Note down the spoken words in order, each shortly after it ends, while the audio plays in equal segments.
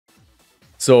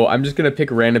So I'm just gonna pick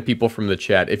random people from the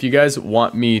chat. If you guys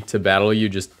want me to battle you,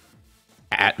 just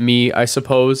at me, I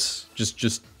suppose.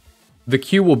 Just the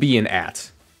queue will be in at.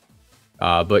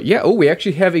 But yeah, oh, we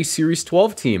actually have a Series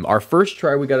 12 team. Our first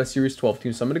try, we got a Series 12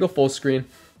 team. So I'm gonna go full screen,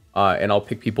 and I'll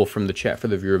pick people from the chat for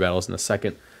the viewer battles in a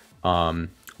second.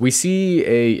 We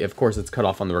see of course it's cut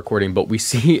off on the recording, but we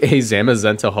see a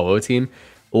Zamazenta Ho-Oh team.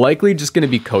 Likely just going to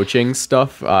be coaching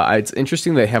stuff. It's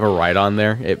interesting they have a ride on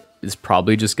there. It is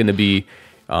probably just going to be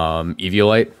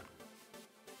Eviolite.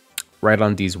 Right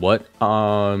on D's what?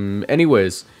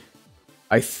 Anyways,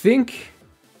 I think...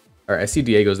 Alright, I see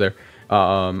Diego's there.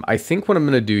 I think what I'm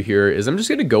going to do here is I'm just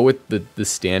going to go with the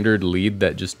standard lead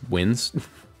that just wins.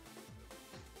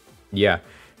 Yeah.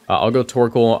 I'll go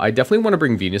Torkoal. I definitely want to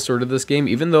bring Venusaur to this game,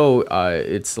 even though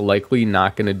it's likely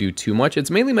not going to do too much. It's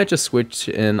mainly meant to switch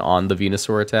in on the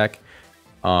Venusaur attack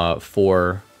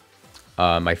for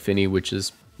my Finny, which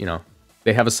is, you know,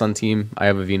 they have a Sun team. I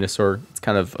have a Venusaur. It's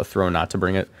kind of a throw not to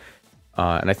bring it.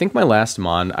 And I think my last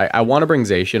Mon, I want to bring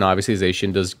Zaican. Obviously,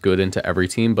 Zaican does good into every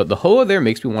team, but the Ho-Oh there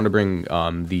makes me want to bring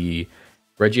the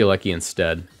Regieleki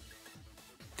instead.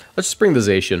 Let's just bring the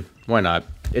Zaican. Why not?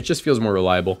 It just feels more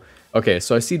reliable. Okay,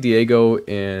 so I see Diego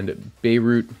and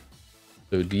Beirut.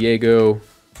 So Diego,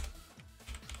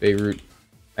 Beirut.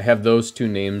 I have those two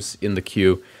names in the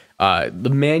queue. The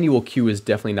manual queue is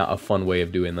definitely not a fun way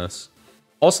of doing this.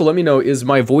 Also, let me know, is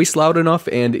my voice loud enough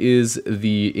and is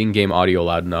the in-game audio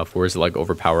loud enough, or is it like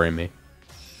overpowering me?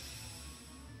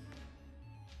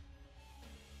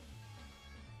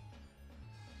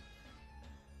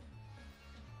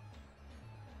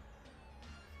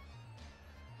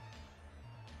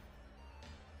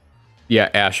 Yeah,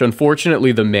 Ash,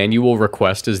 unfortunately the manual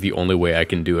request is the only way I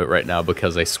can do it right now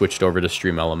because I switched over to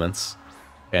Stream Elements.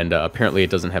 And apparently it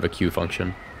doesn't have a queue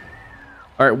function.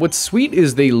 Alright, what's sweet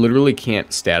is they literally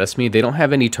can't status me. They don't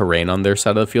have any terrain on their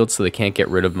side of the field, so they can't get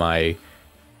rid of my...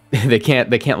 they can't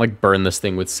like burn this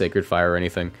thing with Sacred Fire or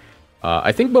anything.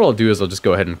 I think what I'll do is I'll just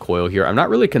go ahead and coil here. I'm not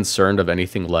really concerned of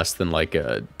anything less than like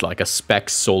a spec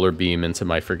Solar Beam into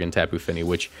my friggin' Tapu Fini,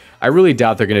 which I really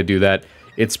doubt they're going to do that.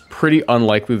 It's pretty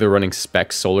unlikely they're running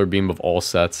spec Solar Beam of all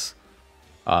sets.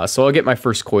 So I'll get my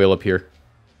first coil up here.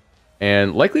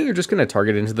 And likely they're just going to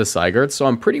target into the Zygarde, so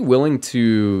I'm pretty willing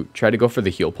to try to go for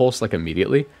the Heal Pulse like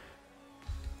immediately.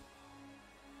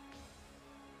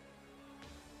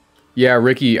 Yeah,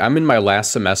 Ricky, I'm in my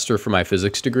last semester for my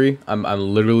physics degree. I'm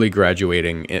literally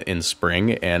graduating in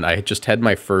spring, and I just had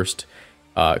my first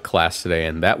class today,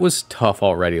 and that was tough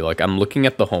already. Like, I'm looking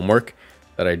at the homework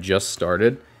that I just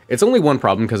started. It's only one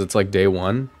problem because it's like day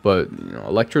one, but you know,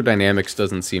 electrodynamics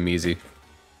doesn't seem easy.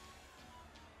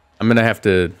 I'm gonna have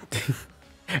to,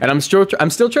 and I'm still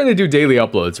trying to do daily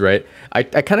uploads, right? I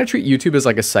kind of treat YouTube as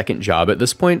like a second job at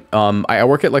this point. I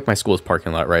work at like my school's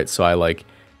parking lot, right? So I like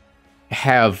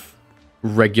have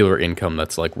regular income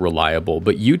that's like reliable.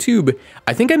 But YouTube,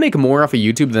 I think I make more off of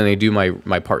YouTube than I do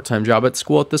my part-time job at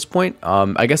school at this point.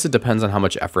 I guess it depends on how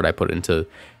much effort I put into,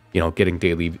 you know, getting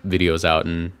daily videos out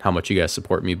and how much you guys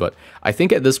support me. But I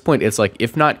think at this point, it's like,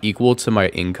 if not equal to my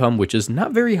income, which is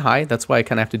not very high, that's why I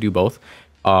kind of have to do both,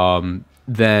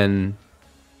 then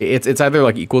it's either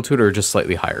like equal to it or just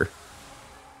slightly higher.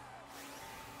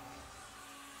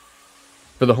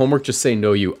 For the homework, just say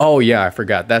no you. Oh yeah, I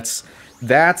forgot. That's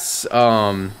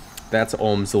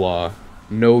Ohm's law.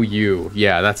 No you.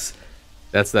 Yeah, that's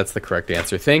the correct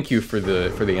answer. Thank you for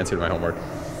the answer to my homework.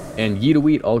 And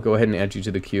Yeetawheat, I'll go ahead and add you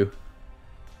to the queue.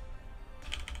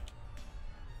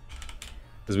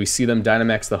 As we see them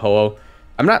Dynamax the Ho-Oh.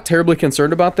 I'm not terribly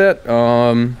concerned about that.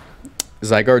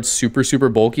 Zygarde's super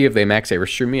bulky. If they max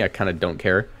Airstream me, I kind of don't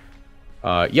care.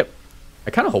 Yep.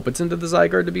 I kind of hope it's into the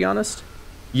Zygarde, to be honest.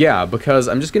 Yeah, because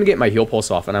I'm just going to get my Heal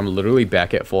Pulse off, and I'm literally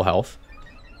back at full health.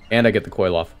 And I get the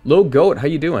coil off. Lil Goat, how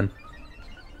you doing?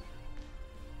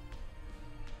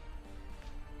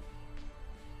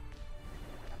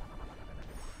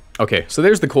 Okay, so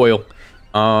there's the coil.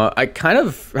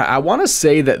 I want to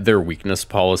say that their weakness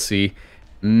policy,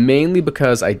 mainly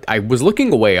because I was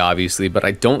looking away, obviously, but I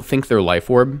don't think they're Life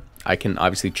Orb. I can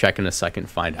obviously check in a second,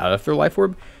 find out if they're Life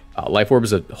Orb. Life Orb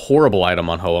is a horrible item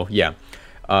on Ho-Oh, yeah.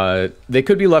 They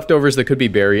could be leftovers, they could be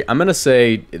berry. I'm going to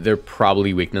say they're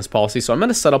probably weakness policy, so I'm going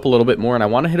to set up a little bit more, and I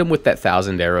want to hit them with that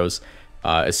 1,000 arrows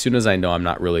as soon as I know I'm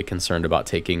not really concerned about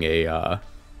taking a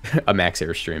max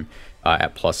Airstream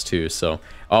at +2. So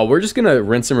we're just going to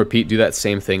rinse and repeat, do that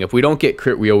same thing. If we don't get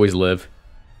crit, we always live.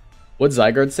 What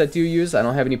Zygarde set do you use? I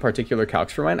don't have any particular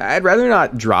calcs for mine. I'd rather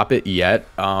not drop it yet.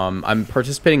 I'm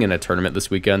participating in a tournament this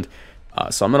weekend,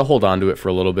 so I'm going to hold on to it for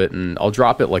a little bit, and I'll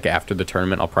drop it like after the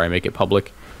tournament. I'll probably make it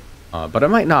public. But I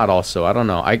might not also. I don't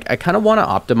know. I kind of want to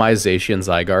optimize Zacian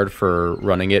Zygarde for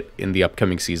running it in the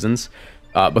upcoming seasons.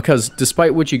 Because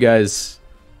despite what you guys,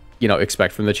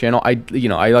 expect from the channel, I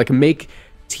like make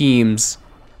teams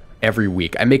every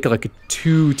week. I make like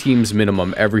 2 teams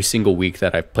minimum every single week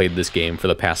that I've played this game for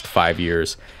the past 5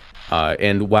 years.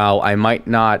 And while I might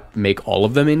not make all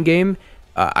of them in-game,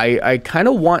 I kind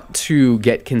of want to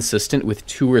get consistent with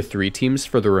 2 or 3 teams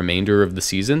for the remainder of the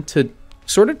season to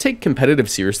sort of take competitive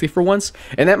seriously for once.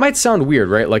 And that might sound weird,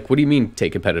 right? Like, what do you mean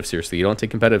take competitive seriously? You don't take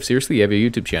competitive seriously? You have a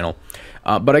YouTube channel.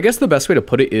 But I guess the best way to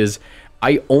put it is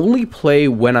I only play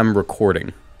when I'm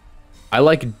recording.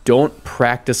 I don't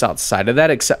practice outside of that,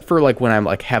 except for when I'm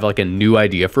have a new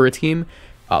idea for a team.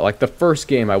 Like the first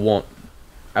game I won't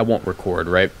record,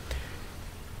 right?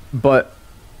 But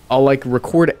I'll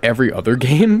record every other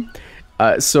game.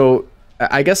 So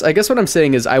I guess what I'm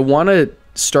saying is I want to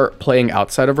start playing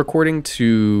outside of recording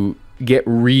to get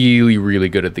really, really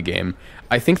good at the game.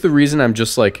 I think the reason I'm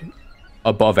just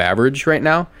above average right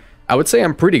now, I would say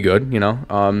I'm pretty good,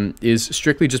 is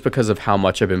strictly just because of how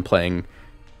much I've been playing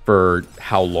for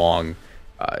how long.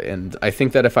 And I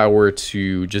think that if I were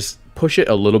to just push it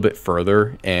a little bit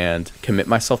further and commit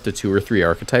myself to 2 or 3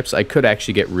 archetypes, I could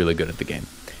actually get really good at the game.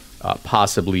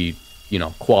 Possibly,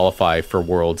 qualify for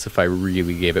Worlds if I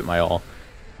really gave it my all.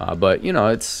 But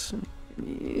it's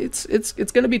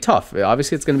going to be tough.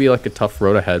 Obviously, it's going to be a tough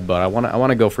road ahead, but I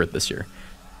want to go for it this year.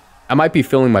 I might be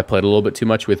filling my plate a little bit too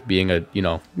much with being a,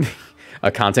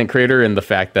 a content creator, and the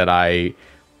fact that I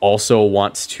also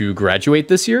want to graduate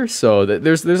this year. So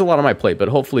there's a lot on my plate, but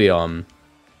hopefully I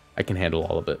can handle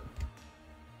all of it.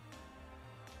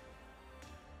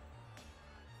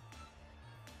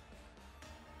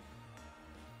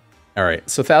 All right,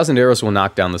 so 1,000 arrows will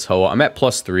knock down this Hoa. I'm at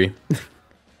 +3.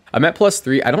 I'm at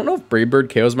 +3. I don't know if Brave Bird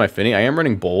KOs my Finny. I am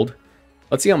running Bold.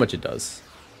 Let's see how much it does.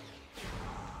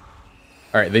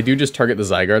 All right, they do just target the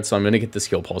Zygarde, so I'm going to get this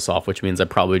Heal Pulse off, which means I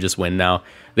probably just win now.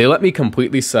 They let me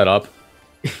completely set up.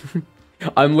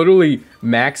 I'm literally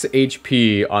max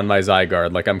HP on my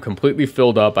Zygarde. I'm completely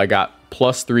filled up. I got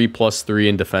 +3/+3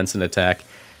 in defense and attack.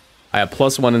 I have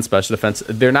 +1 in special defense.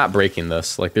 They're not breaking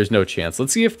this. There's no chance.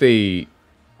 Let's see if they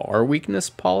are weakness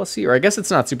policy, or I guess it's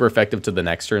not super effective to the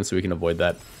next turn, so we can avoid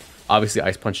that. Obviously,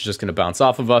 Ice Punch is just going to bounce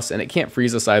off of us, and it can't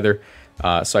freeze us either.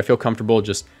 So I feel comfortable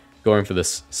just going for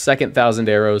this second 1,000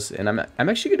 arrows, and I'm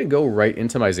actually going to go right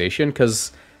into my Zacian,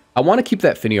 because I want to keep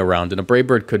that Finny around, and a Brave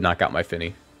Bird could knock out my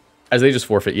Finny, as they just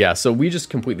forfeit. Yeah, so we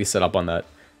just completely set up on that.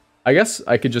 I guess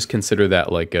I could just consider that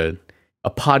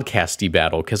a podcasty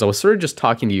battle, because I was sort of just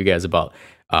talking to you guys about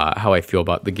how I feel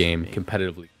about the game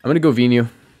competitively. I'm going to go Venu.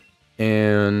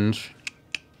 And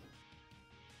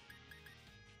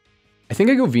I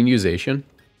think I go Venu Zacian.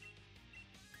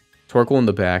 Torkoal in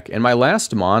the back. And my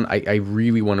last Mon, I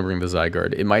really want to bring the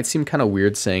Zygarde. It might seem kind of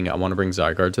weird saying I want to bring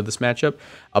Zygarde to this matchup,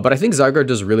 but I think Zygarde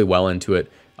does really well into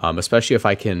it, especially if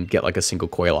I can get a single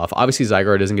coil off. Obviously,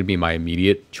 Zygarde isn't going to be my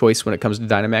immediate choice when it comes to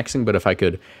Dynamaxing, but if I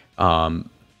could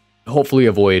hopefully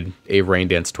avoid a Rain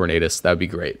Dance Tornadus, that would be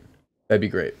great. That'd be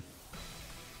great.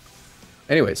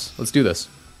 Anyways, let's do this.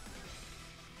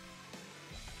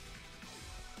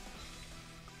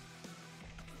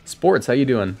 Sports, how you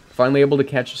doing? Finally able to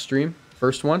catch a stream?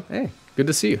 First one? Hey, good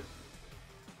to see you.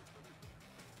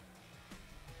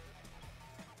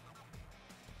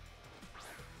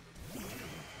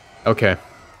 Okay.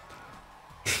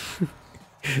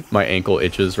 My ankle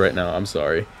itches right now, I'm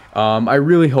sorry. I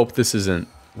really hope this isn't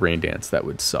Rain Dance. That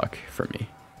would suck for me.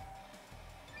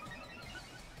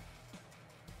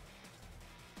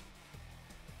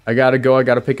 I gotta go, I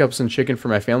gotta pick up some chicken for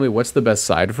my family. What's the best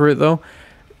side for it though?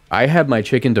 I have my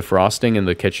chicken defrosting in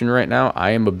the kitchen right now.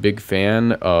 I am a big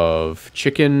fan of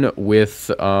chicken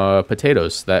with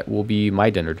potatoes. That will be my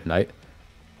dinner tonight.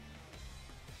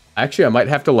 Actually, I might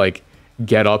have to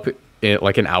get up in,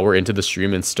 an hour into the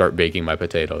stream and start baking my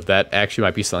potato. That actually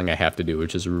might be something I have to do,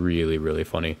 which is really, really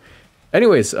funny.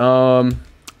 Anyways,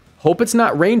 hope it's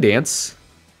not Rain Dance.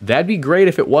 That'd be great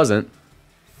if it wasn't.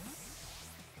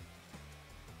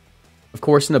 Of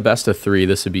course, in a best of 3,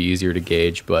 this would be easier to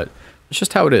gauge, but it's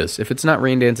just how it is. If it's not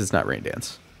Rain Dance, it's not Rain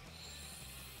Dance.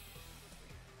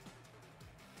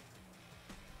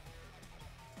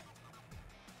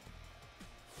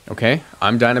 Okay,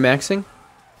 I'm Dynamaxing.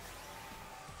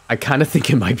 I kind of think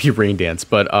it might be Rain Dance,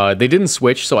 but they didn't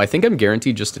switch, so I think I'm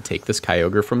guaranteed just to take this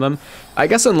Kyogre from them. I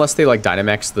guess unless they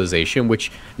Dynamax the Zacian,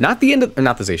 which not the end of,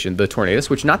 not the Zacian, the Tornadus,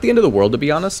 which not the end of the world to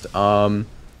be honest.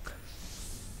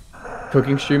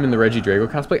 Cooking stream in the Reggie Drago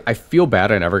cosplay. I feel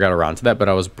bad I never got around to that, but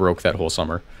I was broke that whole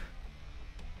summer.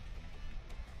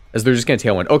 As they're just going to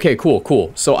Tailwind. Okay, cool,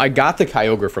 cool. So I got the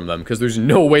Kyogre from them, because there's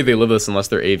no way they live this unless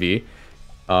they're AV.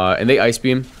 And they Ice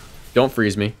Beam. Don't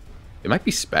freeze me. They might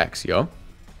be Specs, yo.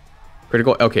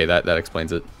 Critical. Okay, that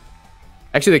explains it.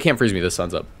 Actually, they can't freeze me. The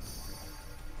sun's up.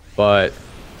 But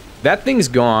that thing's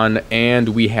gone, and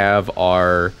we have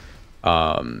our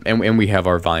and we have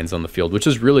our vines on the field, which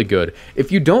is really good.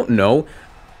 If you don't know,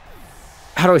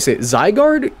 how do I say it?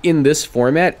 Zygarde in this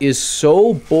format is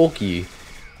so bulky,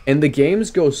 and the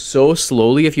games go so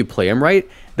slowly if you play them right,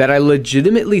 that I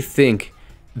legitimately think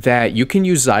that you can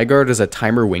use Zygarde as a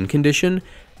timer win condition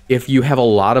if you have a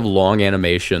lot of long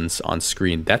animations on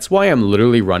screen. That's why I'm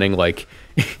literally running like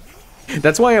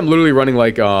that's why I'm literally running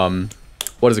like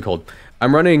what is it called?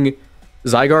 I'm running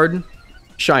Zygarde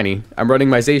Shiny, I'm running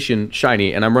my Zacian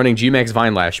Shiny, and I'm running G-Max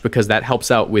Vine Lash because that helps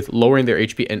out with lowering their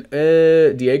HP.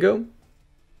 And Diego,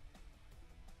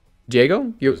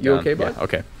 you okay, bud? Yeah.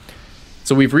 Okay.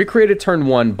 So we've recreated turn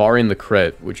 1, barring the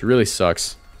crit, which really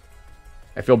sucks.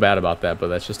 I feel bad about that, but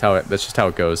that's just how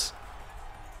it goes.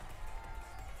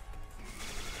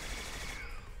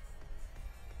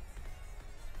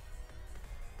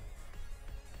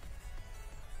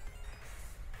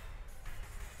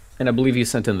 And I believe he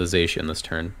sent in the Zacian this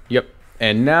turn. Yep.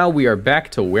 And now we are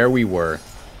back to where we were.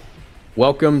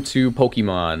 Welcome to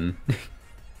Pokemon.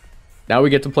 Now we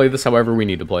get to play this however we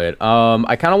need to play it.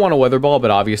 I kind of want a Weather Ball,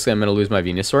 but obviously I'm going to lose my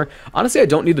Venusaur. Honestly, I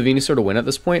don't need the Venusaur to win at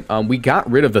this point. We got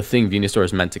rid of the thing Venusaur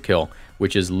is meant to kill,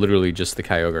 which is literally just the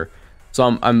Kyogre.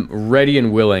 So I'm ready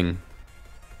and willing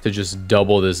to just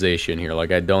double this Zacian here.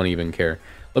 Like, I don't even care.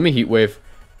 Let me Heat Wave.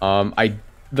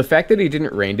 The fact that he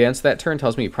didn't Rain Dance that turn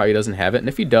tells me he probably doesn't have it. And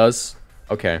if he does,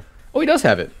 okay. Oh, he does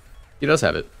have it. He does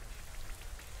have it.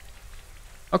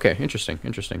 Okay, interesting,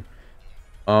 interesting.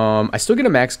 I still get a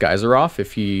Max Geyser off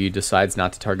if he decides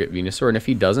not to target Venusaur, and if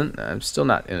he doesn't, I'm still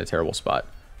not in a terrible spot.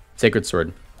 Sacred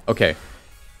Sword. Okay.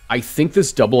 I think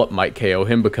this double up might KO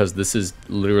him because this is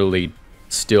literally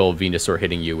still Venusaur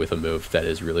hitting you with a move that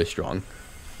is really strong.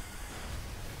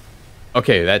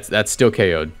 Okay, that's still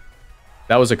KO'd.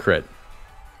 That was a crit.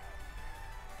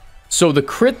 So the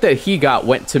crit that he got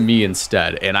went to me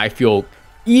instead, and I feel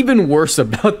even worse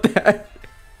about that.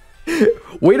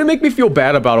 Way to make me feel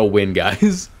bad about a win,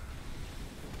 guys.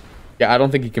 Yeah, I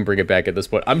don't think he can bring it back at this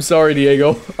point. I'm sorry,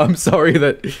 Diego. I'm sorry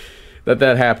that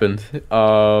happened.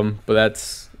 But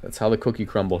that's how the cookie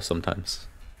crumbles sometimes.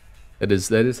 That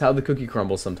is how the cookie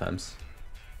crumbles sometimes.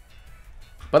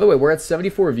 By the way, we're at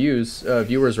 74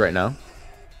 viewers right now.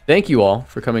 Thank you all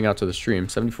for coming out to the stream.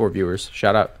 74 viewers.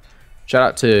 Shout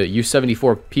out to you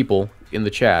 74 people in the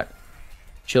chat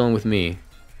chilling with me.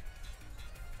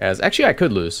 As actually, I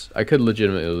could lose. I could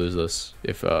legitimately lose this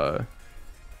if I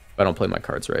don't play my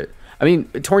cards right. I mean,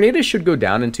 Tornado should go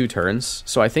down in 2 turns,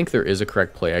 so I think there is a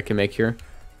correct play I can make here.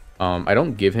 I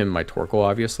don't give him my Torkoal,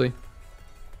 obviously.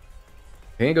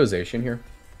 I think I go Zacian here.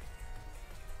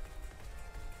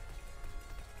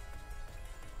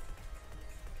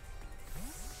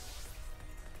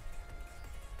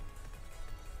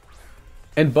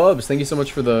 And Bubs, thank you so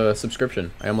much for the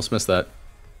subscription. I almost missed that.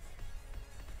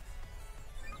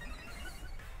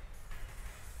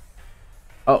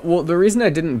 Well, the reason I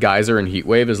didn't Geyser and Heat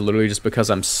Wave is literally just because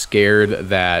I'm scared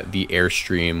that the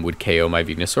Airstream would KO my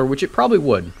Venusaur, which it probably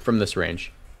would from this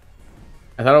range.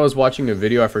 I thought I was watching a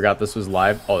video. I forgot this was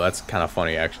live. Oh, that's kind of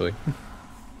funny, actually.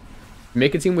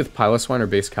 Make a team with Piloswine or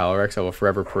base Calyrex. I will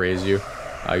forever praise you.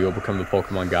 You will become the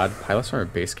Pokemon God. Piloswine or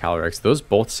base Calyrex. Those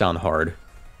both sound hard.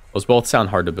 Those both sound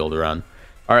hard to build around.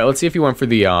 All right, let's see if you went for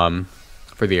the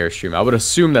Airstream. I would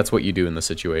assume that's what you do in this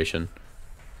situation.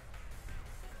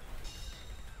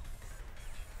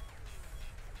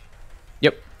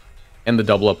 Yep. And the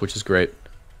double up, which is great.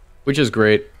 Which is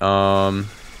great. I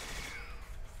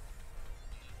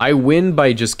win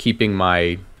by just keeping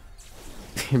my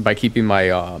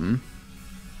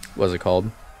what is it called?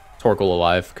 Torkoal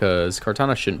alive, because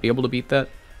Kartana shouldn't be able to beat that.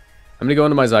 I'm gonna go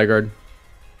into my Zygarde.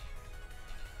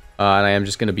 And I am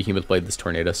just gonna Behemoth Blade this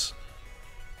Tornadus.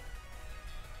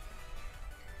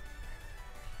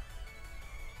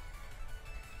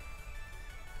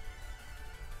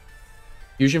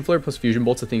 Fusion Flare plus Fusion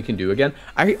Bolt's a thing you can do again.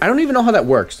 I don't even know how that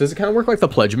works. Does it kind of work like the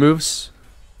Pledge moves?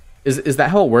 Is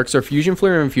that how it works? Are Fusion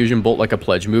Flare and Fusion Bolt like a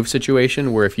Pledge move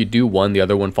situation, where if you do one, the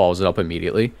other one follows it up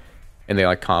immediately? And they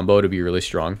like combo to be really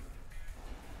strong?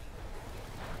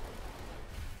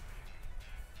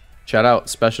 Shout out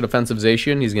Special Defensive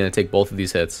Zacian. He's going to take both of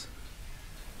these hits.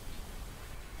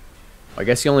 I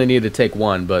guess he only needed to take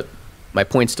one, but my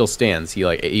point still stands.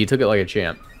 He took it like a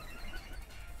champ.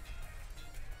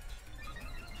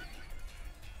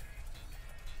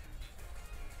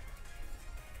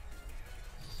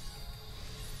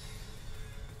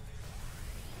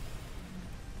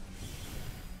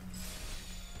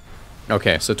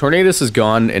 Okay, so Tornadus is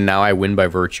gone, and now I win by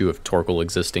virtue of Torkoal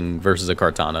existing versus a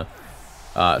Kartana.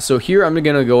 So here I'm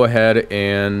going to go ahead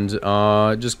and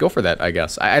just go for that, I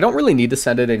guess. I don't really need to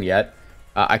send it in yet.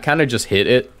 I kind of just hit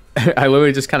it. I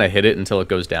literally just kind of hit it until it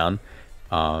goes down.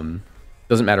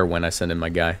 Doesn't matter when I send in my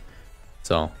guy.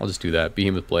 So I'll just do that.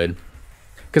 Behemoth Blade.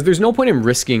 Because there's no point in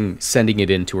risking sending it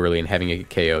in too early and having it get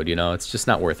KO'd, you know? It's just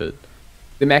not worth it.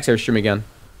 The max airstream again.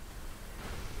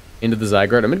 Into the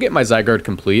Zygarde. I'm going to get my Zygarde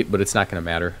complete, but it's not going to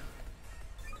matter.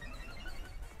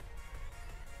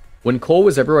 When Cole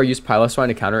was everywhere, I used Piloswine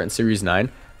to counter it in Series 9.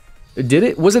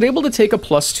 Was it able to take a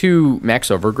 +2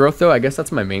 max overgrowth, though? I guess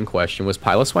that's my main question. Was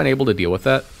Piloswine able to deal with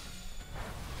that?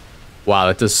 Wow,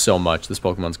 that does so much. This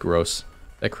Pokemon's gross.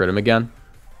 That crit him again?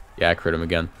 Yeah, I crit him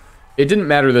again. It didn't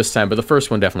matter this time, but the first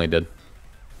one definitely did.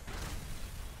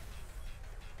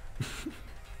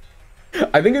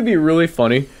 I think it'd be really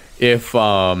funny if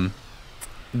the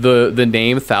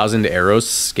name Thousand Arrows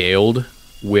scaled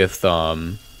with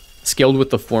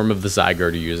the form of the Zygarde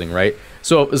you're using, right?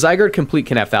 So Zygarde complete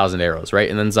can have 1,000 arrows, right?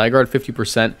 And then Zygarde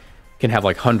 50% can have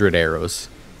like 100 arrows.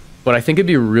 But I think it'd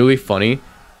be really funny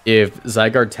if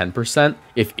Zygarde 10%,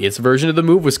 if its version of the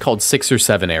move was called 6 or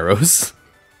 7 arrows.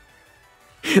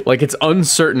 Like, it's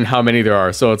uncertain how many there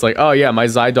are. So it's like, oh yeah, my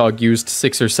Zydog used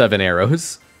 6 or 7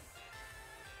 arrows.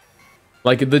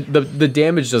 Like, the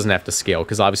damage doesn't have to scale,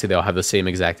 because obviously they all have the same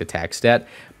exact attack stat.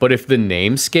 But if the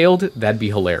name scaled, that'd be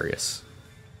hilarious.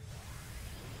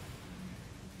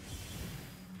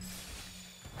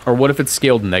 Or what if it's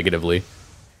scaled negatively?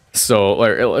 So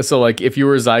like if you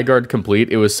were Zygarde complete,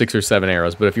 it was 6 or 7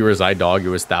 arrows. But if you were Zydog, it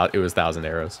was 1,000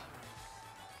 arrows.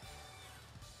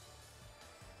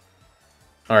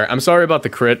 All right, I'm sorry about the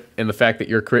crit and the fact that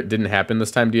your crit didn't happen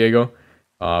this time, Diego.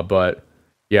 But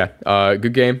yeah,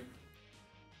 good game.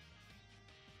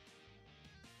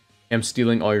 I'm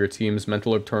stealing all your teams.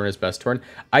 Mental Orb Torn is best Torn.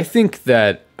 I think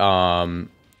that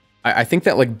I think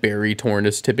that like Berry Torn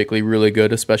is typically really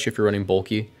good, especially if you're running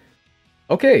bulky.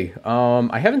 Okay,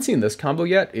 I haven't seen this combo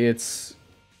yet. It's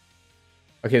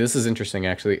okay. This is interesting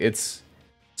actually. It's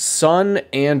Sun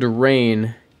and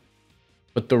Rain,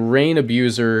 but the Rain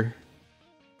abuser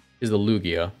is the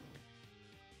Lugia.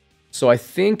 So I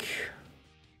think,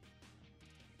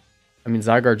 I mean,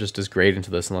 Zygarde just does great into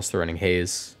this unless they're running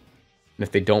Haze. And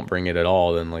if they don't bring it at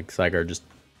all, then like Zygarde just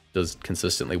does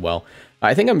consistently well.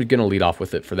 I think I'm going to lead off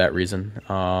with it for that reason.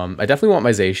 I definitely want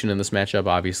my Zacian in this matchup,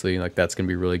 obviously. Like, that's going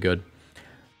to be really good.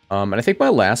 And I think my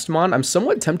last mon, I'm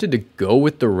somewhat tempted to go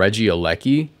with the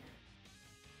Regieleki.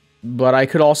 But I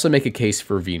could also make a case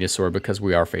for Venusaur because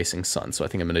we are facing Sun, so I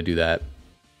think I'm going to do that.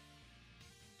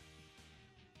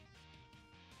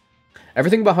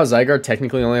 Everything about how Zygarde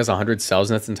technically only has 100 cells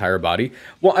in its entire body.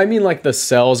 Well, I mean, like, the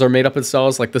cells are made up of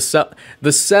cells. Like, the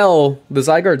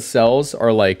Zygarde cells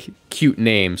are, like, cute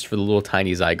names for the little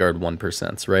tiny Zygarde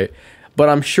 1%, right? But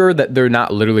I'm sure that they're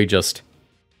not literally just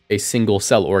a single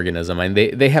cell organism. I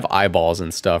mean, they have eyeballs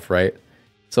and stuff, right?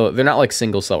 So they're not, like,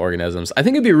 single cell organisms. I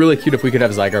think it'd be really cute if we could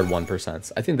have Zygarde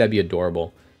 1%. I think that'd be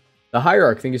adorable. The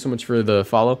Hierarch, thank you so much for the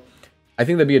follow. I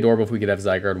think that'd be adorable if we could have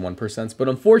Zygarde 1%, but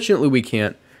unfortunately we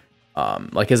can't.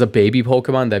 Like, as a baby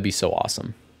Pokemon, that'd be so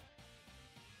awesome.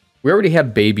 We already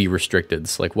have baby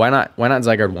restricteds. Like, why not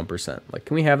Zygarde 1%? Like,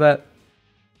 can we have that?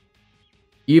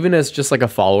 Even as just like a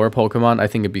follower Pokemon, I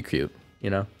think it'd be cute,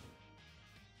 you know?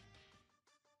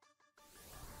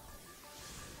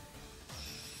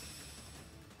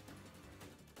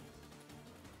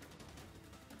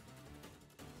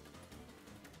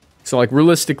 So, like,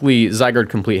 realistically, Zygarde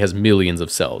Complete has millions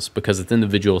of cells because its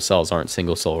individual cells aren't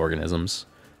single cell organisms.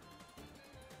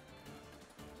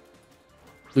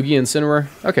 Lugia Incineroar?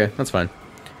 Okay, that's fine.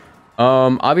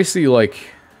 Obviously, like,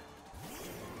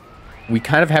 we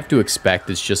kind of have to expect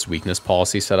it's just weakness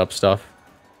policy setup stuff.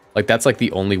 Like, that's, like, the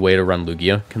only way to run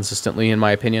Lugia consistently, in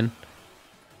my opinion.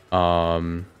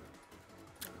 Crits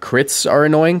are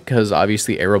annoying, because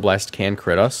obviously Aeroblast can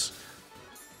crit us.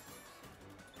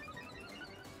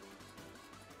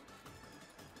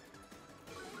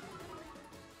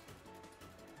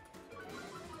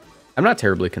 I'm not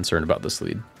terribly concerned about this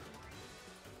lead.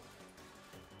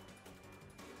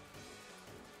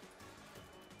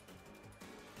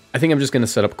 I think I'm just going to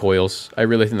set up coils. I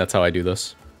really think that's how I do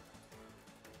this.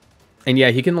 And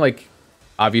yeah, he can, like,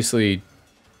 obviously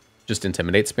just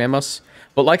intimidate spam us.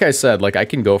 But like I said, like, I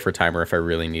can go for Timer if I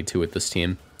really need to with this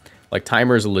team. Like,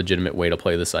 Timer is a legitimate way to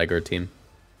play the Zygarde team.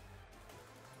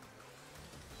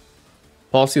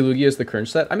 Policy Lugia is the cringe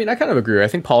set. I mean, I kind of agree. I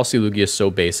think Policy Lugia is so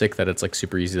basic that it's, like,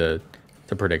 super easy to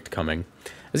predict coming.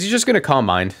 Is he just going to Calm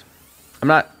Mind? I'm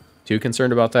not too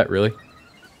concerned about that, really.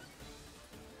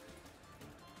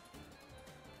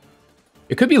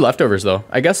 It could be leftovers, though.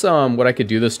 I guess what I could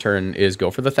do this turn is go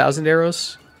for the 1,000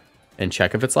 arrows and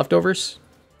check if it's leftovers.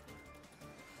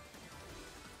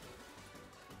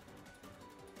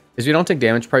 If you don't take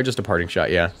damage, probably just a parting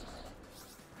shot, yeah.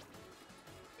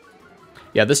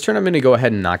 Yeah, this turn I'm going to go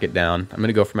ahead and knock it down. I'm going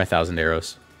to go for my 1,000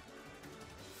 arrows.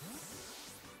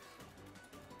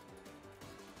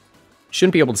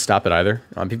 Shouldn't be able to stop it either.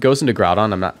 If it goes into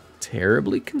Groudon, I'm not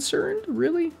terribly concerned,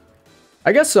 really.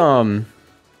 I guess if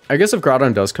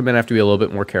Groudon does come in, I have to be a little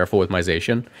bit more careful with my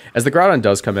Zaican. As the Groudon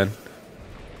does come in.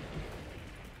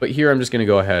 But here I'm just going to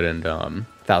go ahead and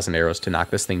 1,000 arrows to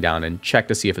knock this thing down and check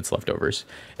to see if it's leftovers.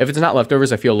 If it's not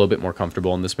leftovers, I feel a little bit more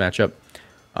comfortable in this matchup.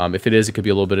 If it is, it could be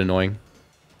a little bit annoying.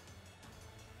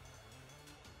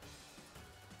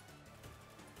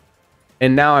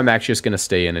 And now I'm actually just going to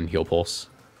stay in and heal pulse.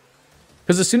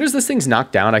 Because as soon as this thing's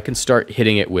knocked down, I can start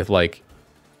hitting it with, like...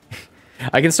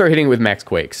 I can start hitting it with max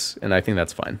quakes, and I think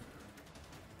that's fine.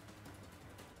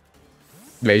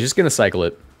 Yeah, he's just going to cycle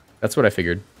it. That's what I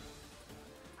figured.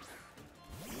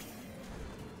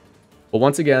 But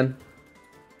once again,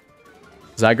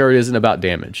 Zygarde isn't about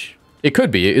damage. It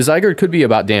could be. Zygarde could be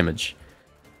about damage.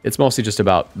 It's mostly just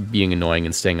about being annoying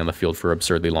and staying on the field for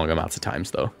absurdly long amounts of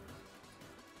times, though.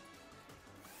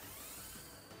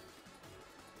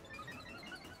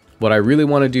 What I really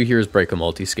want to do here is break a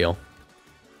multi-scale.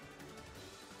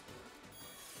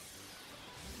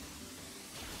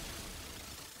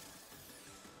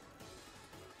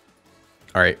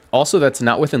 Alright, also that's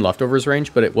not within leftovers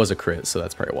range, but it was a crit, so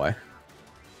that's probably why.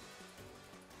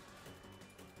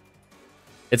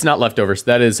 It's not leftovers,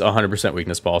 that is 100%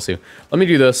 weakness policy. Let me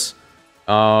do this.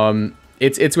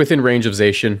 It's within range of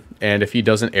Zaican, and if he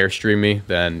doesn't airstream me,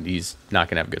 then he's not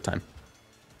going to have a good time.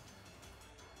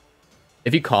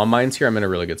 If he Calm Minds here, I'm in a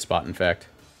really good spot, in fact.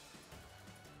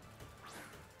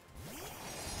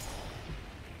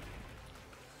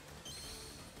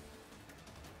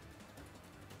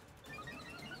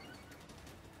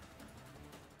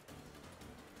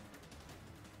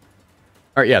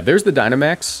 Alright, yeah, there's the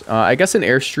Dynamax. I guess an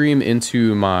Airstream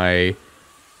into my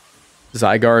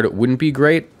Zygarde wouldn't be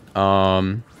great.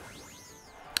 Actually,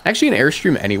 an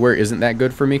Airstream anywhere isn't that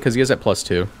good for me, because he has that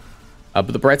 +2. But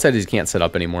the bright side is he can't set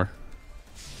up anymore.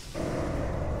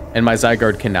 And my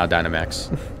Zygarde can now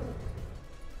Dynamax.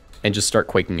 And just start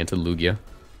quaking into Lugia.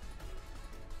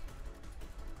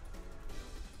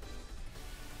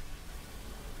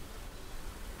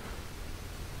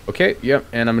 Okay, yep,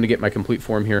 and I'm going to get my complete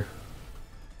form here.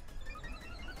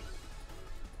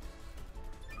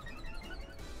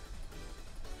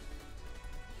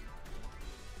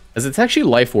 As it's actually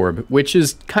Life Orb, which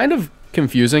is kind of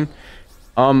confusing.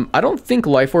 I don't think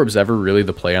Life Orb's ever really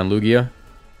the play on Lugia.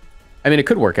 I mean, it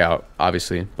could work out,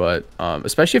 obviously, but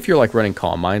especially if you're like running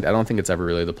Calm Mind, I don't think it's ever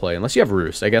really the play. Unless you have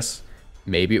Roost, I guess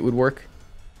maybe it would work.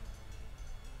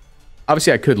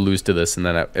 Obviously, I could lose to this, and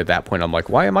then at that point, I'm like,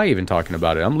 why am I even talking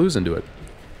about it? I'm losing to it.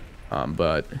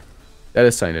 But that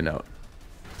is something to note.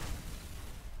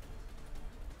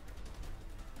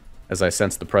 As I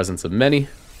sense the presence of many.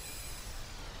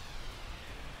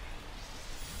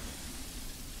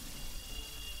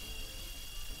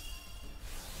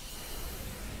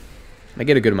 I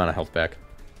get a good amount of health back.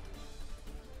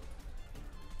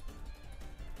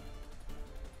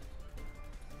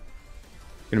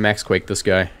 Gonna max quake this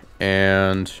guy,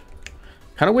 and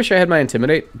kind of wish I had my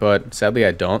Intimidate, but sadly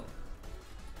I don't.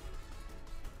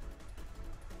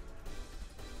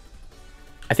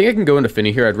 I think I can go into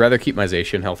Finny here. I'd rather keep my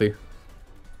Zaican healthy.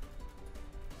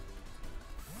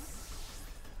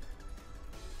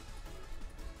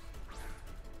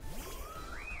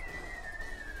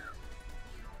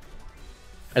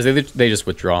 As they just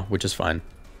withdraw, which is fine.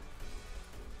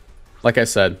 Like I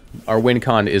said, our win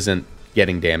con isn't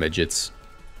getting damage, it's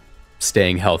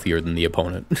staying healthier than the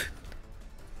opponent.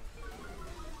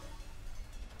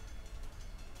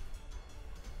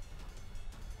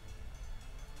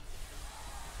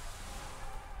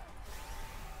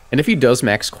 And if he does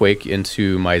max Quake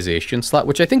into my Zaican slot,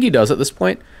 which I think he does at this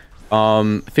point,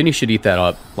 Finny should eat that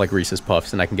up like Reese's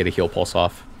Puffs, and I can get a heal pulse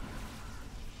off.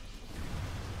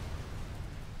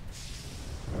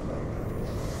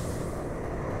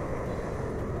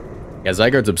 Yeah,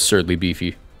 Zygarde's absurdly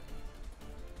beefy.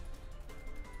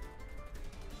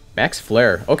 Max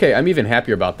Flare. Okay, I'm even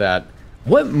happier about that.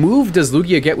 What move does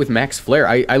Lugia get with Max Flare?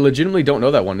 I legitimately don't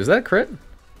know that one. Is that a crit?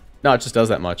 No, it just does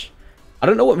that much. I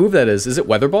don't know what move that is. Is it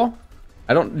Weather Ball?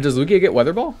 Does Lugia get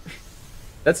Weather Ball?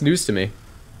 That's news to me.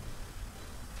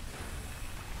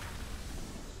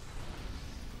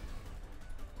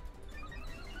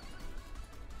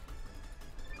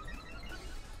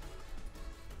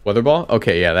 Weather Ball?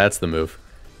 Okay, yeah, that's the move.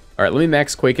 All right, let me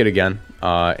max Quake it again.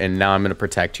 And now I'm going to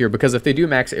protect here, because if they do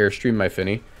max Airstream my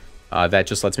Finny, that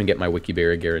just lets me get my Wiki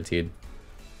Berry guaranteed.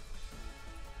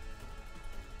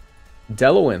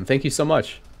 Delawin, thank you so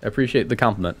much. I appreciate the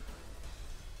compliment.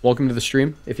 Welcome to the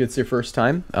stream. If it's your first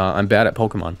time, I'm bad at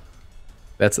Pokemon.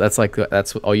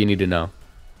 That's all you need to know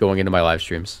going into my live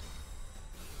streams.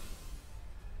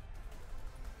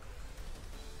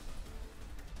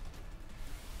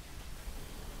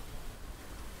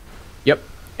 Yep,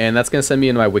 and that's going to send me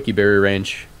into my Wiki Berry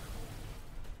range.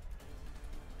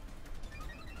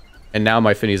 And now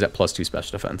my Finny's at +2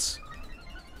 special defense.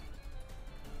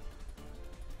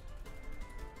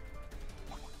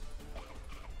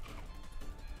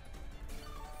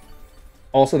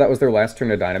 Also, that was their last turn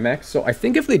of Dynamax, so I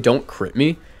think if they don't crit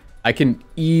me, I can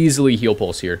easily heal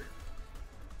pulse here.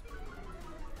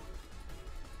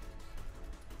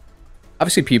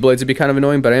 Obviously, P-Blades would be kind of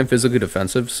annoying, but I am physically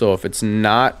defensive, so if it's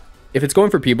going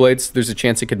for P-Blades, there's a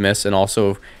chance it could miss, and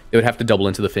also, they would have to double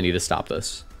into the Finny to stop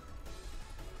this.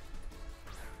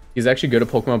 He's actually good at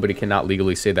Pokemon, but he cannot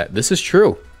legally say that. This is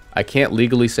true. I can't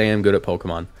legally say I'm good at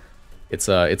Pokemon. It's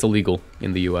illegal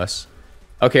in the US.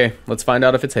 Okay, let's find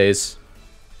out if it's Haze.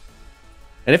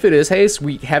 And if it is Haze,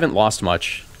 we haven't lost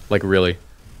much. Like, really.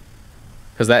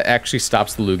 Because that actually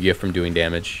stops the Lugia from doing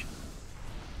damage.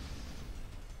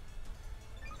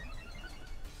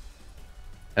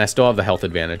 And I still have the health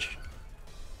advantage.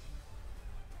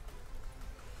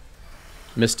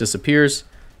 Mist disappears.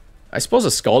 I suppose a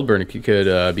Scaldburn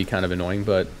could be kind of annoying,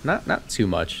 but not too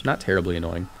much. Not terribly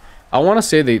annoying. I want to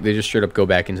say they just straight up go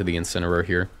back into the Incineroar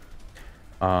here.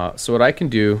 So what I can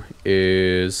do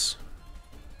is...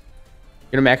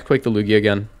 I'm going to Max Quake the Lugia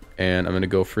again, and I'm going to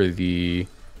go for the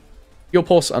Heal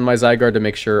Pulse on my Zygarde to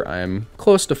make sure I'm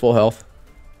close to full health.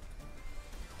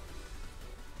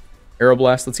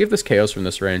 Aeroblast. Let's see if this KOs from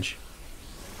this range.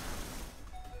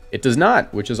 It does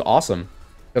not, which is awesome,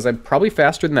 because I'm probably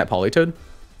faster than that Politoed.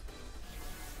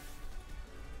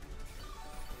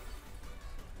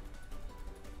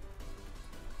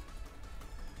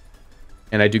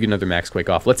 And I do get another Max Quake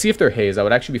off. Let's see if they're Haze. I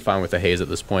would actually be fine with a Haze at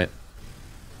this point.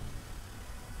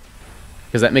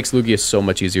 Because that makes Lugia so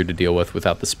much easier to deal with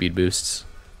without the speed boosts.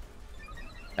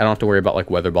 I don't have to worry about like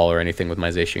Weather Ball or anything with my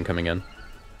Zacian coming in.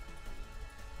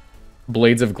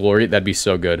 Blades of Glory, that'd be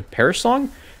so good. Perish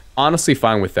Song? Honestly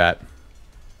fine with that.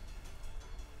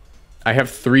 I have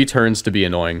 3 turns to be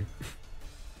annoying.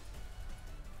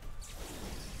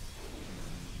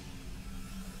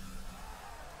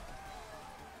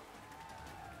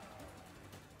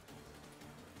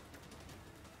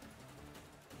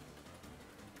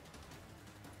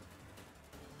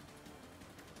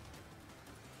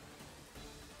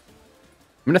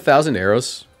 I'm at 1,000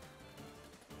 arrows.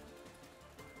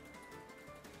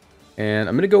 And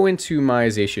I'm going to go into my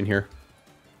Zacian here.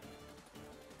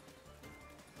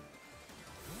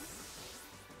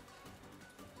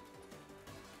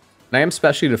 And I am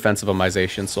specially defensive on my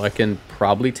Zacian, so I can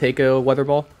probably take a Weather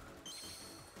Ball.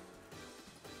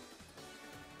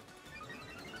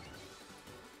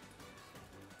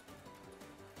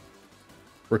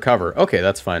 Recover. Okay,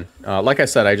 that's fine. Like I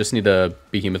said, I just need to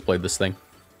Behemoth Blade this thing.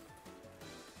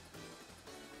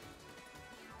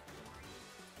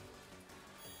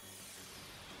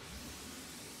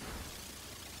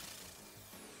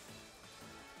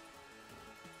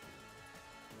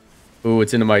 Ooh,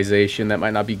 it's into my Zacian. That might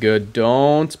not be good.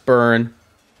 Don't burn.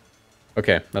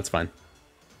 Okay, that's fine.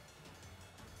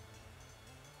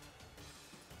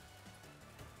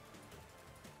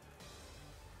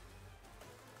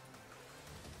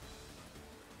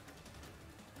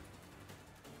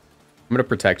 I'm going to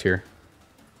protect here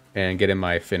and get in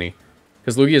my Finny.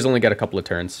 Because Lugia's only got a couple of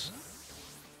turns.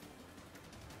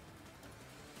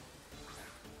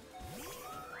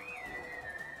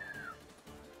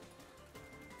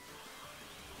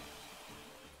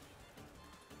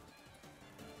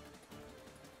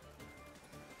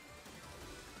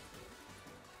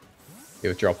 Okay,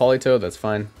 withdraw Politoed, that's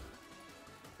fine.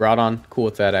 Groudon, cool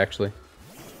with that actually.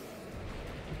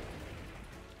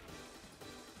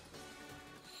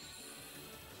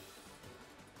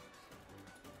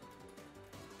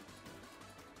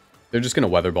 They're just going to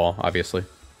Weather Ball, obviously.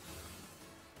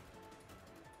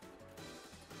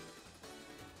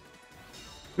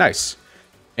 Nice.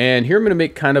 And here I'm going to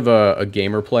make kind of a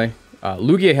gamer play.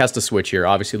 Lugia has to switch here.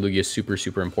 Obviously, Lugia is super,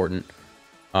 super important.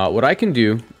 What I can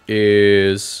do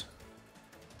is...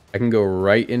 I can go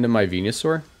right into my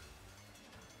Venusaur.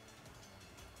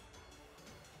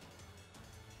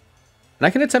 And I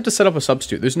can attempt to set up a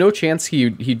substitute. There's no chance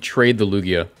he'd trade the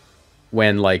Lugia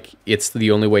when, like, it's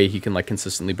the only way he can, like,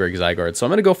 consistently break Zygarde. So I'm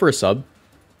going to go for a sub,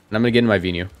 and I'm going to get in my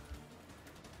Venu.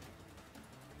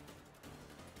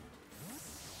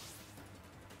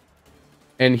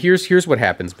 And here's what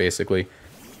happens, basically.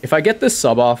 If I get this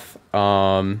sub off,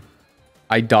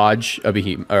 I dodge a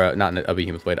behemoth, or not a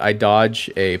behemoth blade. I dodge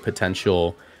a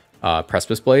potential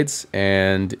precipice blades,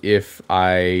 and if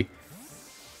I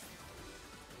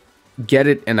get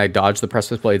it and I dodge the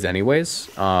precipice blades anyways,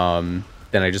 then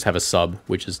I just have a sub,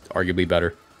 which is arguably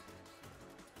better.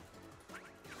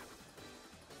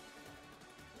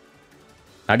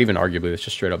 Not even arguably, it's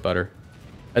just straight up better.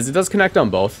 As it does connect on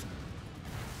both,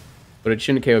 but it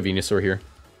shouldn't KO Venusaur here.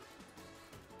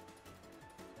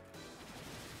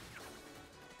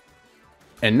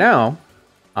 And now,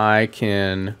 I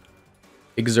can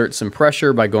exert some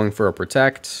pressure by going for a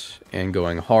Protect and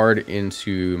going hard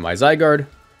into my Zygarde.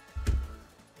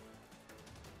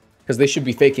 Because they should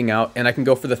be faking out, and I can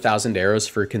go for the 1,000 arrows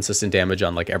for consistent damage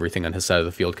on like everything on his side of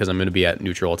the field, because I'm going to be at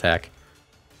neutral attack.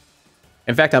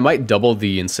 In fact, I might double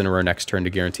the Incineroar next turn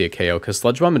to guarantee a KO, because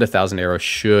Sludge Bomb into 1,000 arrows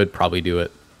should probably do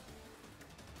it.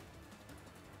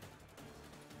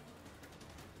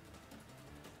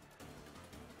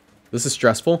 This is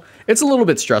stressful. It's a little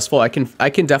bit stressful. I can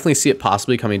definitely see it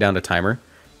possibly coming down to timer.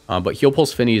 But Heal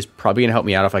Pulse Finny is probably going to help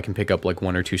me out if I can pick up like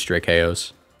 1 or 2 stray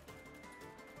KOs.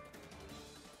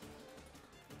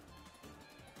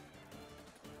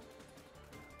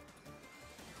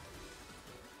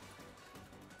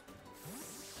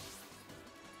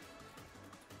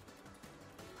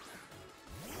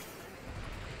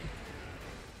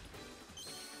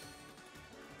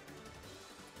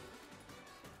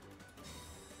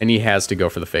 And he has to go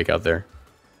for the fake out there.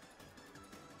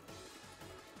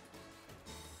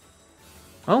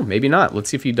 Oh, maybe not.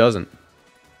 Let's see if he doesn't.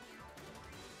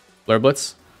 Flare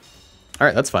Blitz?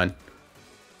 Alright, that's fine. Do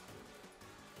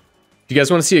you guys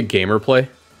want to see a gamer play? You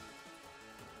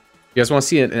guys want to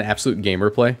see an absolute gamer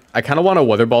play? I kind of want to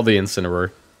Weather Ball the Incineroar.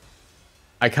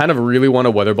 I kind of really want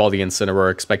to Weather Ball the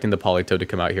Incineroar, expecting the Politoed to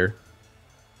come out here.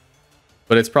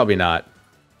 But it's probably not.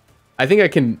 I think I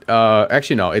can,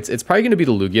 actually no, it's probably going to be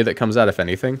the Lugia that comes out if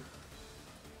anything.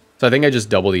 So I think I just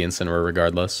double the Incineroar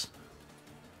regardless.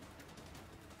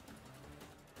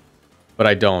 But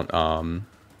I don't,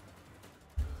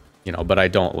 you know, but I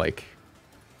don't like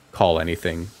call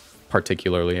anything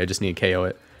particularly. I just need to KO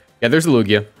it. Yeah, there's the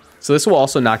Lugia. So this will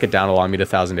also knock it down, allowing me to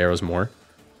 1,000 arrows more.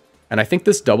 And I think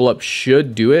this double up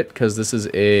should do it, because this is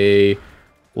a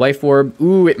Life Orb.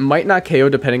 Ooh, it might not KO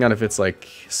depending on if it's like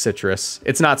Citrus.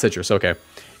 It's not Citrus, okay.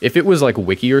 If it was like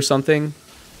Wiki or something,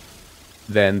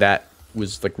 then that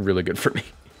was like really good for me.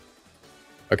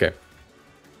 Okay.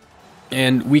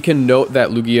 And we can note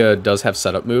that Lugia does have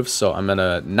setup moves, so I'm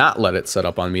gonna not let it set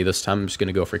up on me this time. I'm just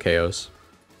gonna go for KOs.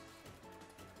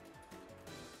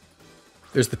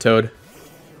 There's the Toad.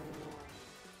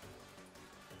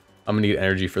 I'm gonna need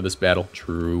energy for this battle.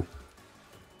 True.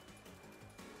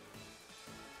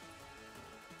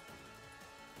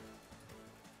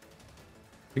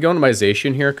 I'm going to my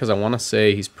Zaican here because I want to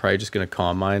say he's probably just going to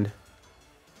Calm Mind.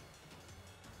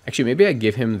 Actually, maybe I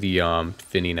give him the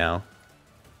Finny now.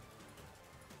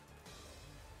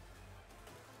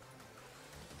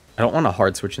 I don't want to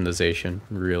hard switch in the Zaican,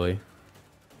 really.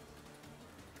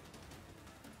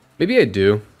 Maybe I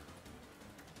do.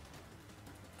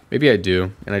 Maybe I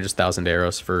do, and I just 1,000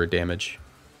 arrows for damage.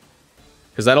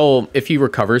 Because that'll, if he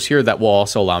recovers here, that will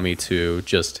also allow me to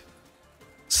just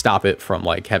stop it from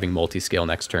like having multi-scale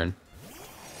next turn.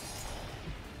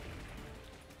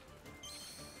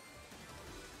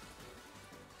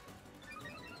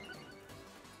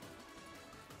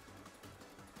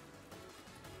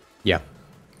 Yeah.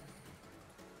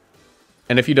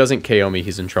 And if he doesn't KO me,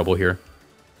 he's in trouble here.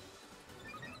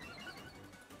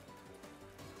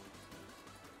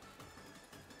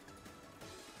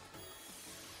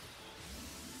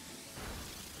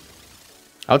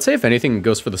 I would say if anything, it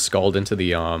goes for the Scald into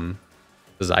the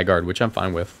Zygarde, which I'm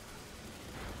fine with.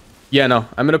 Yeah, no,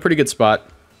 I'm in a pretty good spot.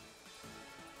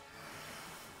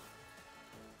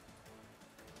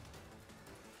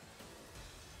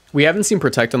 We haven't seen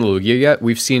Protect on the Lugia yet.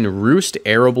 We've seen Roost,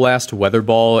 Aeroblast, Weather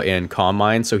Ball, and Calm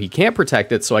Mind, so he can't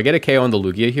protect it, so I get a KO on the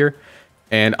Lugia here.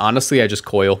 And honestly, I just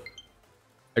coil.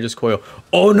 I just coil.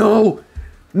 Oh no!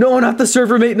 No, not the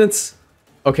server maintenance!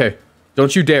 Okay.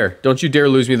 Don't you dare. Don't you dare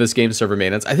lose me this game, server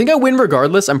maintenance. I think I win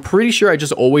regardless. I'm pretty sure I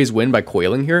just always win by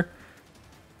coiling here.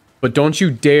 But don't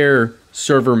you dare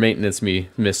server maintenance me,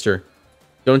 mister.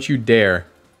 Don't you dare.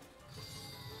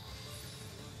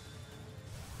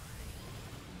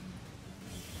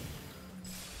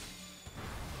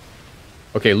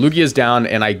 Okay, Lugia's down,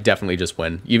 and I definitely just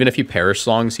win. Even if he Perish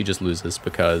Songs, he just loses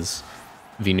because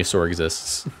Venusaur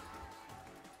exists.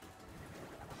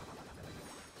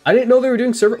 I didn't know they were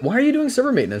doing server... Why are you doing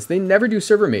server maintenance? They never do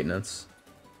server maintenance.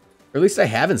 Or at least I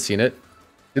haven't seen it.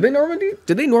 Did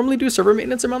they normally do server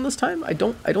maintenance around this time? I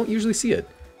don't usually see it.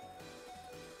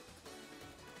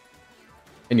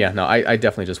 And yeah, no, I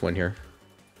definitely just win here.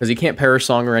 Because he can't perish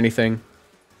song or anything.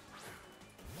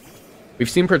 We've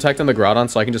seen protect on the Groudon,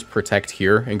 so I can just protect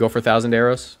here and go for 1,000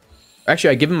 arrows.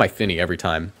 Actually, I give him my Finny every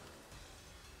time.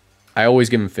 I always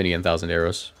give him Finny and 1,000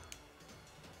 arrows.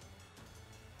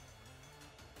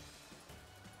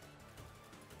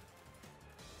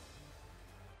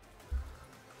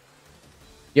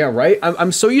 Yeah, right?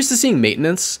 I'm so used to seeing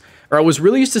maintenance, or I was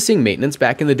really used to seeing maintenance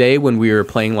back in the day when we were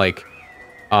playing, like,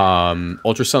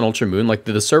 Ultra Sun, Ultra Moon. Like,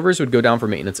 the servers would go down for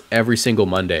maintenance every single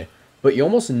Monday. But you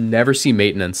almost never see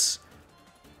maintenance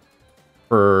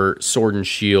for Sword and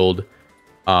Shield,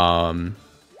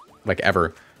 like,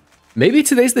 ever. Maybe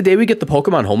today's the day we get the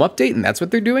Pokemon Home update, and that's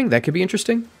what they're doing? That could be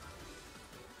interesting.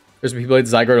 There's people like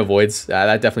Zygarde avoids.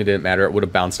 That definitely didn't matter. It would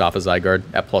have bounced off a Zygarde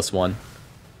at +1,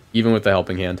 even with the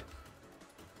Helping Hand.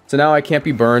 So now I can't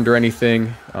be burned or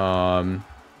anything. I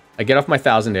get off my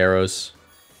 1,000 arrows.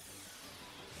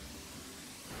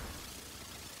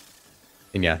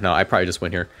 And yeah, no, I probably just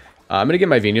win here. I'm going to get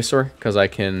my Venusaur, because I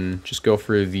can just go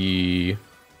for the...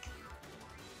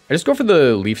 I just go for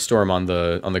the Leaf Storm on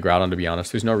the Groudon, to be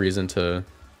honest. There's no reason to,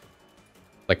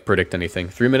 like, predict anything.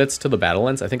 3 minutes to the battle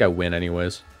ends. I think I win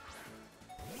anyways.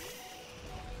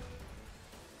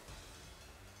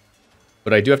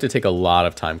 But I do have to take a lot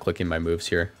of time clicking my moves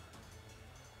here.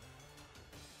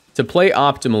 To play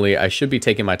optimally, I should be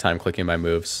taking my time clicking my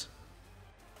moves.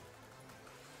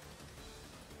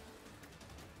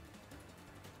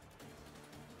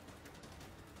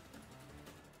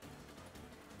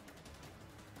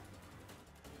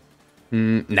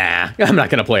 Nah, I'm not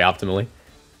gonna play optimally.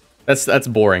 That's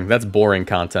boring. That's boring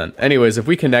content. Anyways, if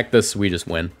we connect this, we just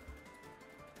win.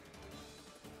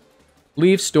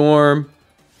 Leaf Storm.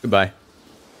 Goodbye.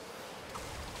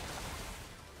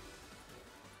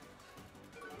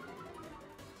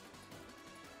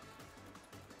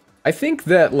 I think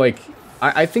that, like,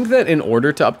 I think that in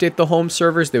order to update the home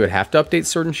servers, they would have to update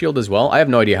Sword and Shield as well. I have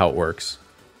no idea how it works.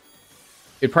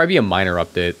 It'd probably be a minor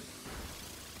update.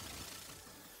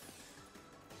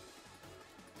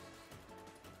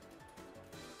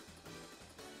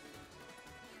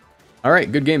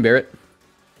 Alright, good game, Barrett.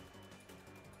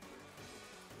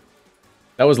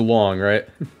 That was long, right?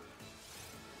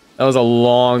 That was a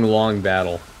long, long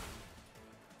battle.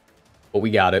 But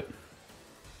we got it.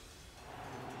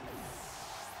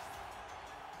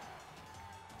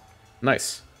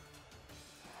 Nice.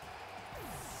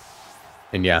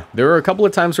 And yeah, there were a couple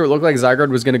of times where it looked like Zygarde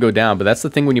was going to go down, but that's the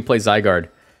thing when you play Zygarde.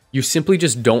 You simply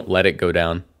just don't let it go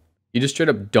down. You just straight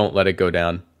up don't let it go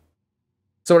down.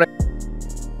 So what I...